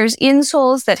 There's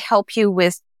insoles that help you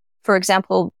with, for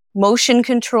example, motion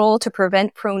control to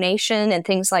prevent pronation and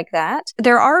things like that.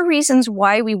 There are reasons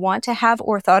why we want to have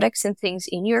orthotics and things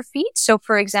in your feet. So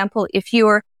for example, if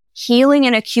you're healing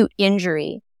an acute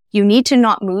injury, you need to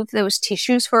not move those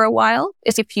tissues for a while.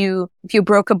 If you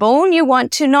broke a bone, you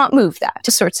want to not move that,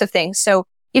 sorts of things. So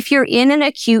if you're in an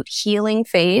acute healing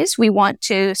phase, we want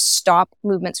to stop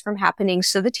movements from happening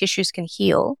so the tissues can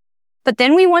heal. But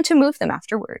then we want to move them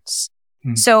afterwards.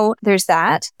 So there's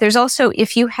that. There's also,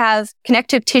 if you have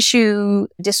connective tissue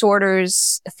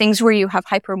disorders, things where you have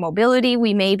hypermobility,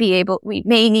 we may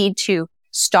need to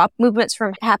stop movements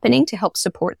from happening to help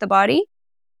support the body.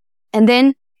 And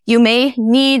then you may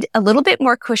need a little bit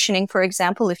more cushioning. For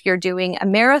example, if you're doing a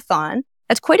marathon,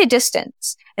 that's quite a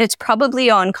distance and it's probably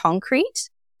on concrete.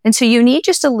 And so you need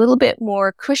just a little bit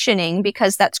more cushioning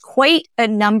because that's quite a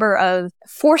number of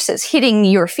forces hitting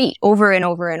your feet over and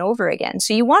over and over again.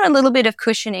 So you want a little bit of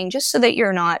cushioning just so that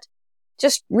you're not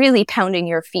just really pounding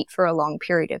your feet for a long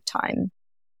period of time.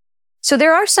 So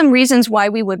there are some reasons why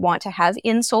we would want to have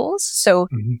insoles. So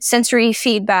sensory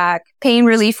feedback, pain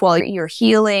relief while you're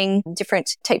healing,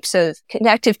 different types of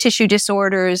connective tissue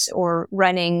disorders or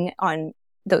running on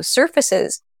those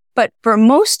surfaces. But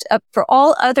for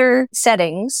all other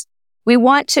settings, we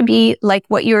want to be like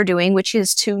what you're doing, which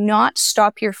is to not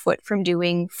stop your foot from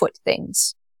doing foot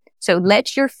things. So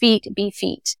let your feet be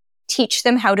feet. Teach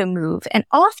them how to move. And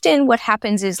often what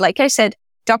happens is, like I said,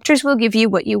 doctors will give you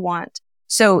what you want.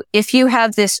 So if you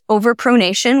have this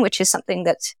overpronation, which is something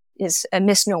that is a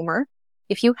misnomer,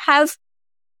 if you have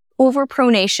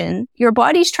overpronation, your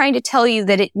body's trying to tell you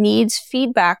that it needs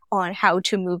feedback on how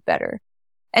to move better.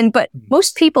 But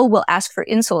most people will ask for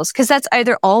insoles because that's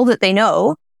either all that they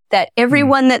know, that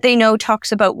everyone that they know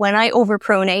talks about when I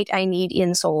overpronate, I need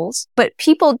insoles. But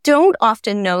people don't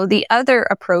often know the other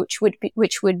approach,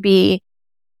 which would be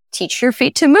teach your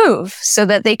feet to move so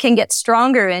that they can get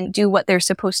stronger and do what they're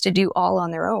supposed to do all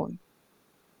on their own.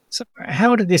 So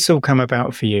how did this all come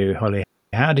about for you, Holly?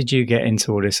 How did you get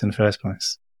into all this in the first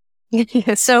place?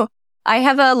 So I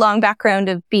have a long background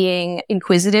of being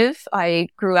inquisitive. I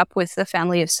grew up with a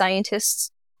family of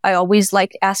scientists. I always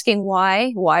liked asking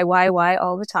why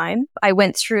all the time. I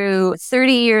went through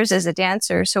 30 years as a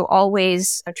dancer, so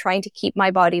always trying to keep my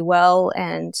body well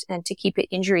and to keep it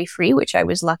injury free, which I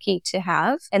was lucky to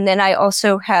have. And then I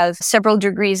also have several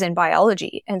degrees in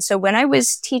biology. And so when I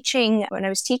was teaching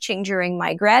during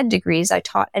my grad degrees, I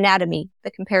taught anatomy, the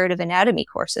comparative anatomy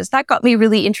courses. That got me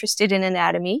really interested in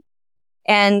anatomy.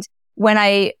 And when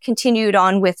I continued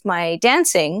on with my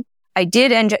dancing, I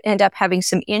did end up having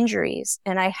some injuries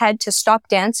and I had to stop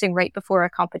dancing right before a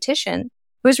competition.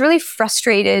 I was really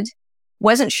frustrated,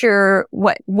 wasn't sure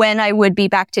when I would be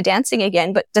back to dancing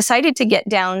again, but decided to get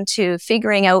down to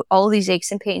figuring out all these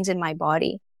aches and pains in my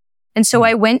body. And so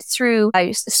I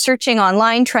was searching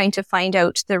online, trying to find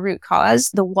out the root cause,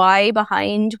 the why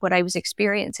behind what I was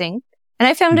experiencing. And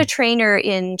I found a trainer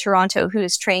in Toronto who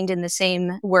is trained in the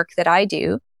same work that I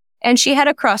do. And she had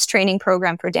a cross-training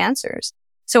program for dancers.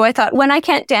 So I thought, when I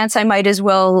can't dance, I might as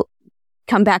well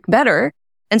come back better.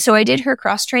 And so I did her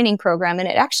cross-training program, and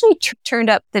it actually turned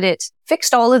up that it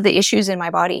fixed all of the issues in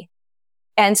my body.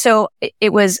 And so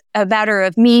it was a matter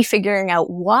of me figuring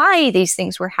out why these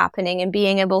things were happening and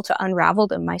being able to unravel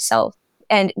them myself.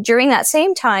 And during that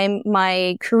same time,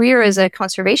 my career as a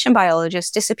conservation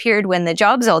biologist disappeared when the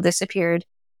jobs all disappeared.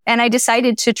 And I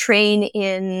decided to train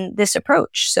in this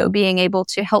approach. So being able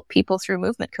to help people through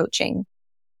movement coaching.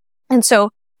 And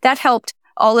so that helped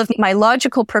all of my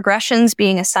logical progressions.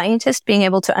 Being a scientist, being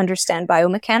able to understand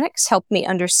biomechanics helped me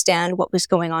understand what was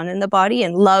going on in the body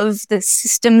and love the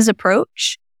systems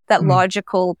approach, that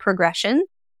logical progression.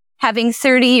 Having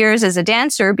 30 years as a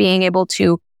dancer, being able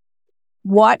to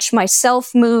watch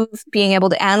myself move, being able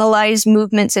to analyze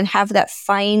movements and have that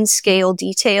fine scale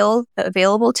detail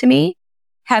available to me,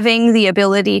 having the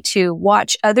ability to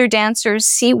watch other dancers,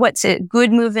 see what's a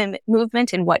good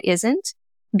movement and what isn't,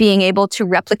 being able to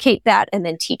replicate that and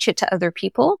then teach it to other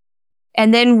people,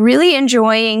 and then really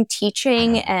enjoying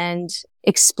teaching and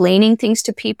explaining things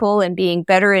to people and being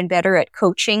better and better at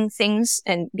coaching things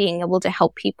and being able to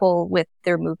help people with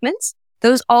their movements.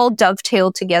 Those all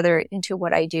dovetail together into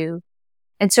what I do.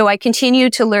 And so I continue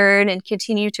to learn and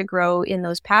continue to grow in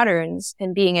those patterns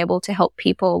and being able to help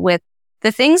people with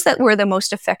the things that were the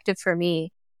most effective for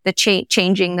me, the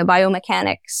changing the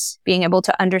biomechanics, being able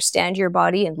to understand your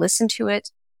body and listen to it,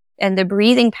 and the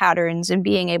breathing patterns and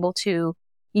being able to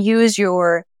use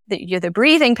the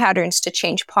breathing patterns to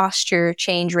change posture,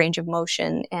 change range of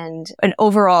motion, and an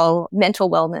overall mental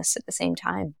wellness at the same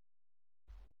time.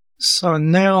 So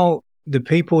now the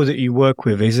people that you work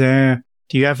with,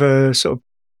 do you have a sort of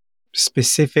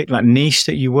specific niche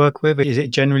that you work with? Is it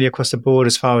generally across the board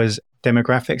as far as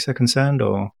demographics are concerned,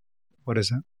 or what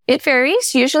is it? It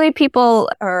varies. Usually people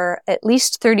are at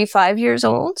least 35 years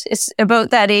old. It's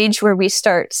about that age where we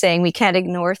start saying we can't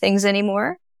ignore things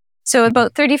anymore. So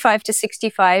about 35 to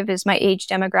 65 is my age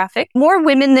demographic. More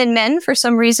women than men. For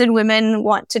some reason, women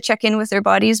want to check in with their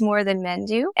bodies more than men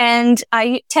do. And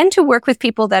I tend to work with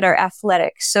people that are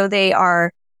athletic. So they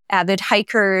are avid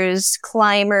hikers,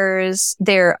 climbers,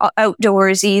 they're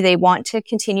outdoorsy. They want to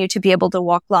continue to be able to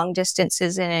walk long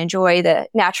distances and enjoy the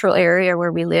natural area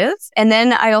where we live. And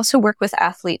then I also work with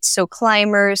athletes. So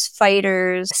climbers,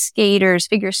 fighters, skaters,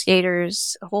 figure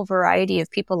skaters, a whole variety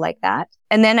of people like that.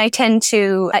 And then I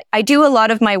do a lot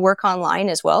of my work online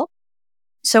as well.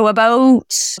 So about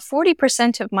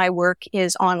 40% of my work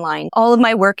is online. All of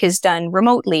my work is done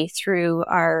remotely through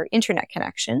our internet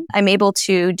connection. I'm able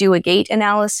to do a gait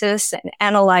analysis and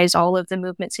analyze all of the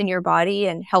movements in your body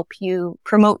and help you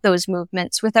promote those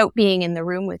movements without being in the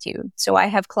room with you. So I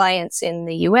have clients in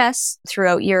the US,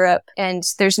 throughout Europe, and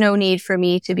there's no need for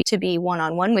me to be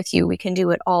one-on-one with you. We can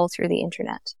do it all through the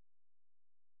internet.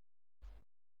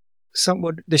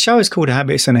 So the show is called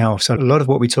Habits and Health. So a lot of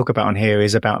what we talk about on here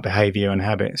is about behavior and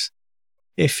habits.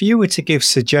 If you were to give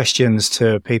suggestions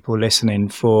to people listening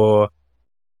for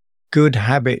good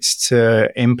habits to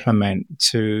implement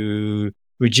to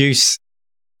reduce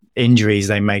injuries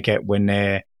they may get when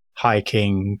they're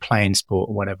hiking, playing sport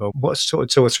or whatever, what sort of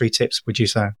 2 or 3 tips would you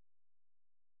say?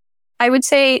 I would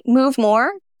say move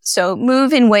more. So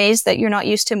move in ways that you're not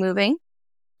used to moving,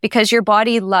 because your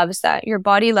body loves that. Your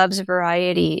body loves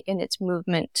variety in its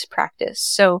movement practice.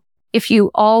 So if you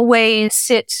always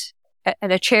sit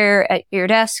at a chair at your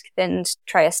desk, then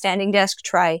try a standing desk,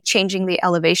 try changing the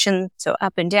elevation. So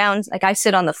up and down. Like I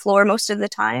sit on the floor most of the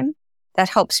time. That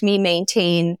helps me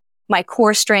maintain my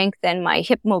core strength and my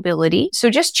hip mobility. So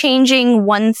just changing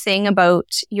one thing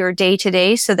about your day to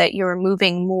day so that you're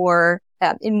moving more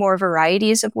in more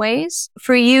varieties of ways.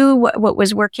 For you, what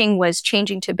was working was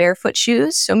changing to barefoot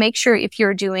shoes. So make sure if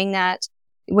you're doing that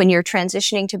when you're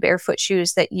transitioning to barefoot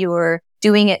shoes that you're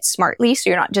doing it smartly.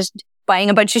 So you're not just buying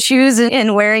a bunch of shoes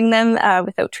and wearing them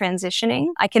without transitioning.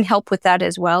 I can help with that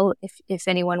as well if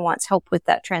anyone wants help with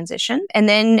that transition. And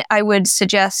then I would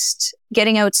suggest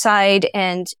getting outside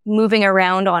and moving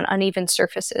around on uneven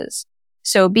surfaces.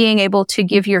 So being able to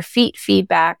give your feet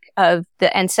feedback of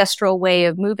the ancestral way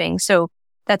of moving. So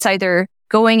that's either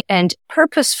going and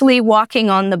purposefully walking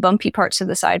on the bumpy parts of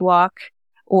the sidewalk,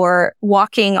 or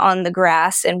walking on the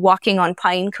grass and walking on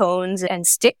pine cones and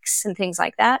sticks and things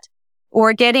like that. Or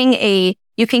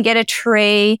you can get a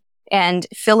tray and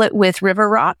fill it with river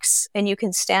rocks, and you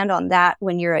can stand on that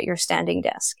when you're at your standing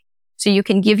desk. So you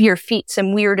can give your feet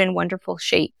some weird and wonderful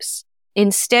shapes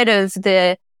instead of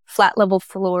the flat level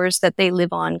floors that they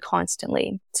live on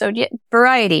constantly. So yeah,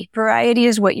 variety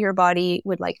is what your body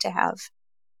would like to have.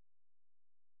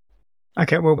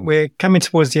 Okay, well, we're coming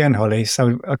towards the end, Holly.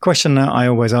 So a question that I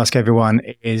always ask everyone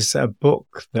is a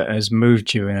book that has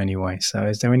moved you in any way. So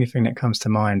is there anything that comes to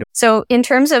mind? So in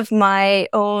terms of my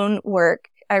own work,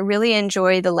 I really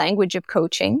enjoy The Language of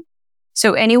Coaching.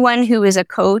 So anyone who is a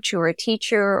coach or a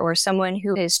teacher or someone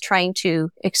who is trying to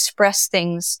express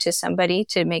things to somebody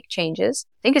to make changes,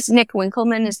 I think it's Nick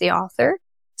Winkelman is the author.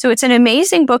 So it's an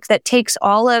amazing book that takes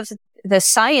all of the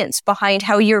science behind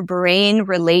how your brain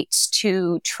relates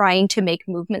to trying to make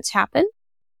movements happen.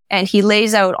 And he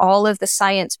lays out all of the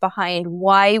science behind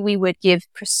why we would give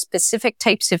specific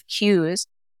types of cues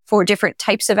for different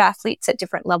types of athletes at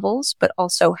different levels, but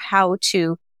also how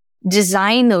to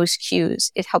design those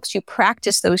cues. It helps you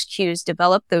practice those cues,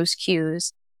 develop those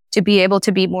cues to be able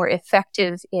to be more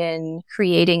effective in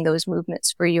creating those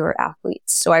movements for your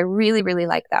athletes. So I really, really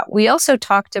like that. We also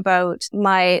talked about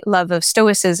my love of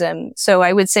Stoicism. So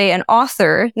I would say an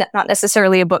author, not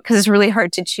necessarily a book because it's really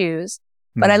hard to choose,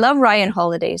 but I love Ryan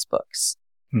Holiday's books.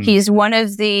 He's one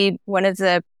of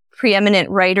the preeminent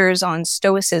writers on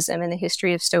Stoicism and the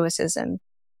history of Stoicism.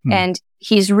 And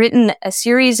he's written a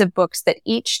series of books that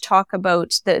each talk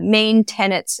about the main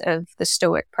tenets of the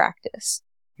Stoic practice.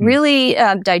 Really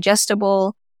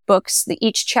digestible books.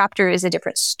 Each chapter is a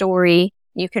different story.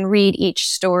 You can read each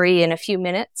story in a few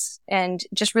minutes, and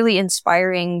just really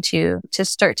inspiring to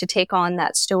start to take on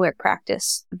that Stoic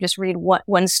practice. Just read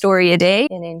one story a day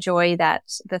and enjoy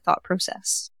the thought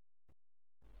process.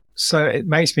 So it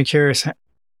makes me curious.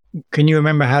 Can you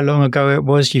remember how long ago it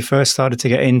was you first started to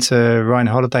get into Ryan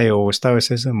Holiday or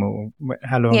Stoicism, or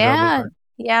how long ago was it?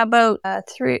 Yeah, about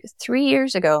 3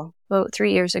 years ago. About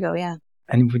 3 years ago, yeah.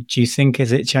 And do you think,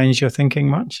 has it changed your thinking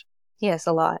much? Yes,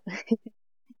 a lot.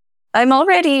 I'm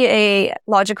already a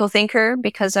logical thinker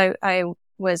because I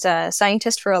was a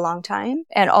scientist for a long time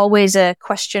and always a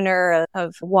questioner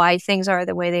of why things are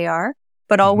the way they are,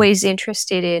 but always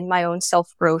interested in my own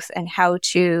self-growth and how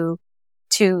to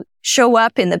show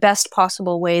up in the best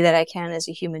possible way that I can as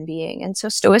a human being. And so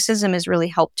Stoicism has really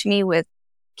helped me with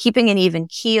keeping an even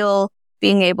keel,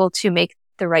 being able to make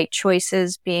the right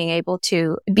choices, being able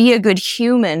to be a good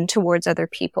human towards other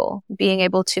people, being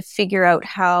able to figure out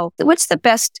what's the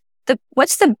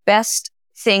best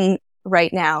thing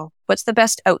right now? What's the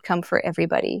best outcome for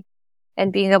everybody?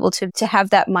 And being able to have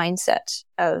that mindset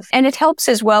and it helps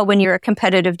as well when you're a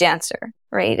competitive dancer,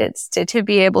 right? It's to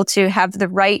be able to have the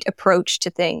right approach to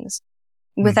things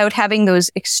without having those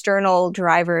external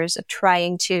drivers of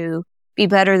trying to be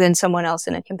better than someone else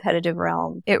in a competitive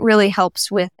realm. It really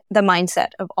helps with the mindset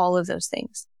of all of those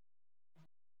things.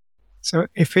 So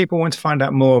if people want to find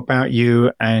out more about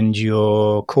you and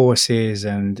your courses,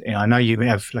 and I know you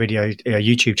have a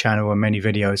YouTube channel and many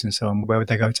videos and so on, where would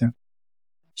they go to?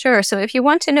 Sure. So if you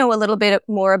want to know a little bit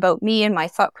more about me and my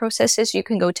thought processes, you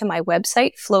can go to my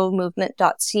website,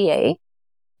 flowmovement.ca.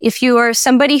 If you are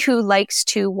somebody who likes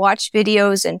to watch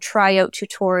videos and try out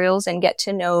tutorials and get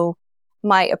to know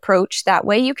my approach that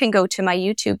way, you can go to my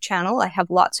YouTube channel. I have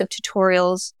lots of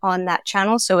tutorials on that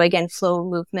channel. So again, Flow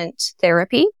Movement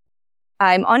Therapy.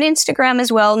 I'm on Instagram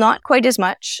as well, not quite as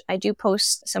much. I do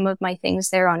post some of my things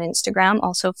there on Instagram,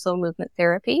 also Flow Movement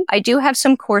Therapy. I do have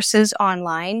some courses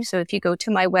online. So if you go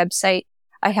to my website,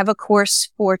 I have a course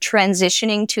for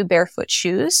transitioning to barefoot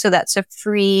shoes. So that's a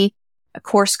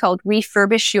course called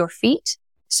Refurbish Your Feet.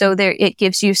 So it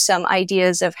gives you some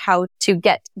ideas of how to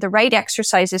get the right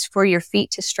exercises for your feet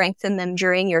to strengthen them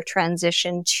during your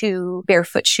transition to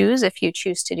barefoot shoes, if you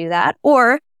choose to do that,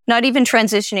 or not even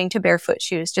transitioning to barefoot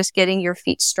shoes, just getting your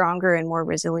feet stronger and more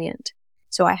resilient.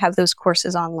 So I have those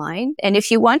courses online. And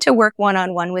if you want to work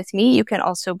one-on-one with me, you can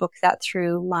also book that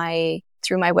through my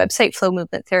website, Flow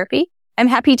Movement Therapy. I'm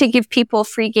happy to give people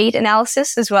free gait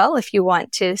analysis as well if you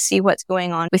want to see what's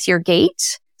going on with your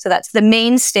gait. So that's the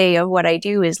mainstay of what I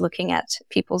do, is looking at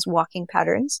people's walking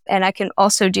patterns. And I can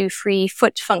also do free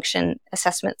foot function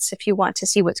assessments if you want to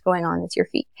see what's going on with your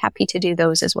feet. Happy to do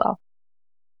those as well.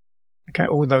 Okay,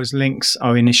 all those links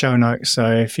are in the show notes. So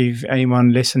if you've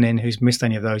anyone listening who's missed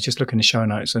any of those, just look in the show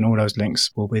notes and all those links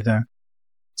will be there.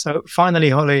 So finally,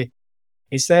 Holly,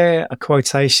 is there a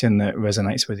quotation that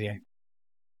resonates with you?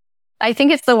 I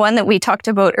think it's the one that we talked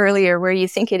about earlier, where you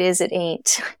think it is, it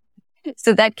ain't.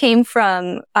 So that came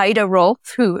from Ida Rolf,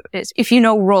 who is, if you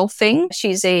know Rolfing,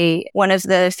 she's one of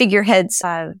the figureheads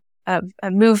of a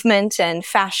movement and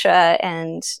fascia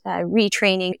and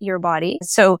retraining your body.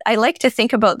 So I like to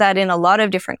think about that in a lot of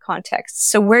different contexts.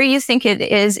 So where you think it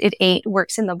is, it ain't,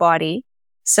 works in the body.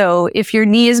 So if your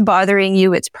knee is bothering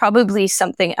you, it's probably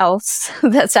something else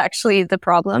that's actually the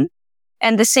problem.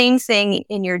 And the same thing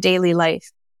in your daily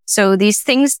life. So these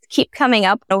things keep coming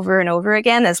up over and over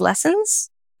again as lessons.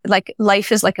 Like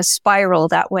life is like a spiral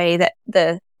that way, that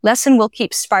the lesson will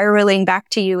keep spiraling back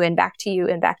to you and back to you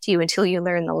and back to you until you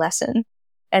learn the lesson.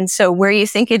 And so where you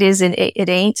think it is and it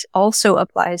ain't also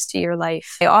applies to your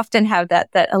life. I often have that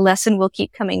a lesson will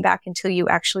keep coming back until you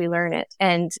actually learn it.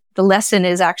 And the lesson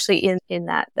is actually in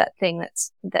that thing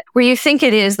that where you think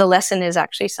it is, the lesson is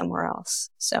actually somewhere else.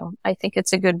 So I think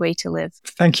it's a good way to live.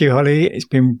 Thank you, Holly. It's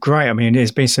been great. I mean,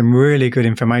 it's been some really good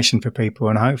information for people,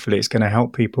 and hopefully it's going to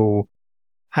help people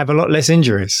have a lot less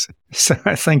injuries. So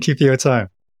thank you for your time.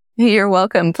 You're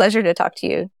welcome. Pleasure to talk to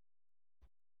you.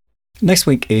 Next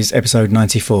week is episode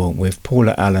 94 with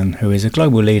Paula Allen, who is a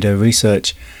global leader,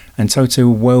 research and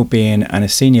total well-being and a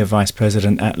senior vice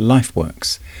president at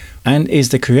LifeWorks, and is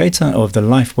the creator of the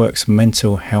LifeWorks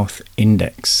Mental Health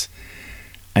Index.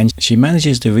 And she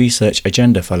manages the research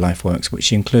agenda for LifeWorks,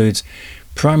 which includes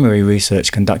primary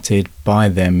research conducted by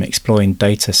them exploring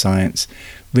data science,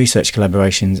 research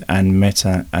collaborations and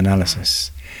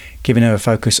meta-analysis, giving her a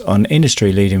focus on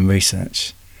industry-leading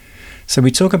research. So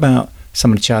we talk about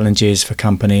some of the challenges for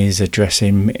companies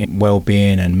addressing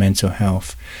well-being and mental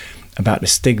health, about the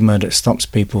stigma that stops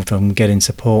people from getting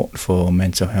support for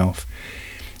mental health,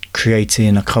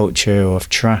 creating a culture of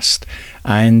trust,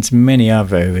 and many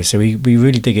other areas. So we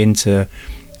really dig into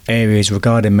areas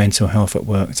regarding mental health at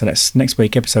work. So that's next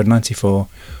week, episode 94,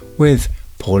 with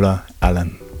Paula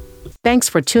Allen. Thanks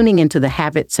for tuning into the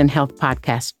Habits and Health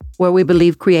Podcast, where we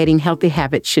believe creating healthy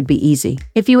habits should be easy.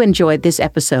 If you enjoyed this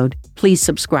episode, please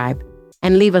subscribe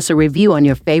and leave us a review on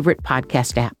your favorite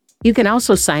podcast app. You can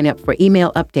also sign up for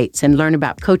email updates and learn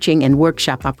about coaching and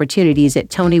workshop opportunities at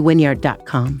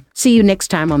TonyWinyard.com. See you next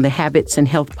time on the Habits and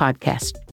Health Podcast.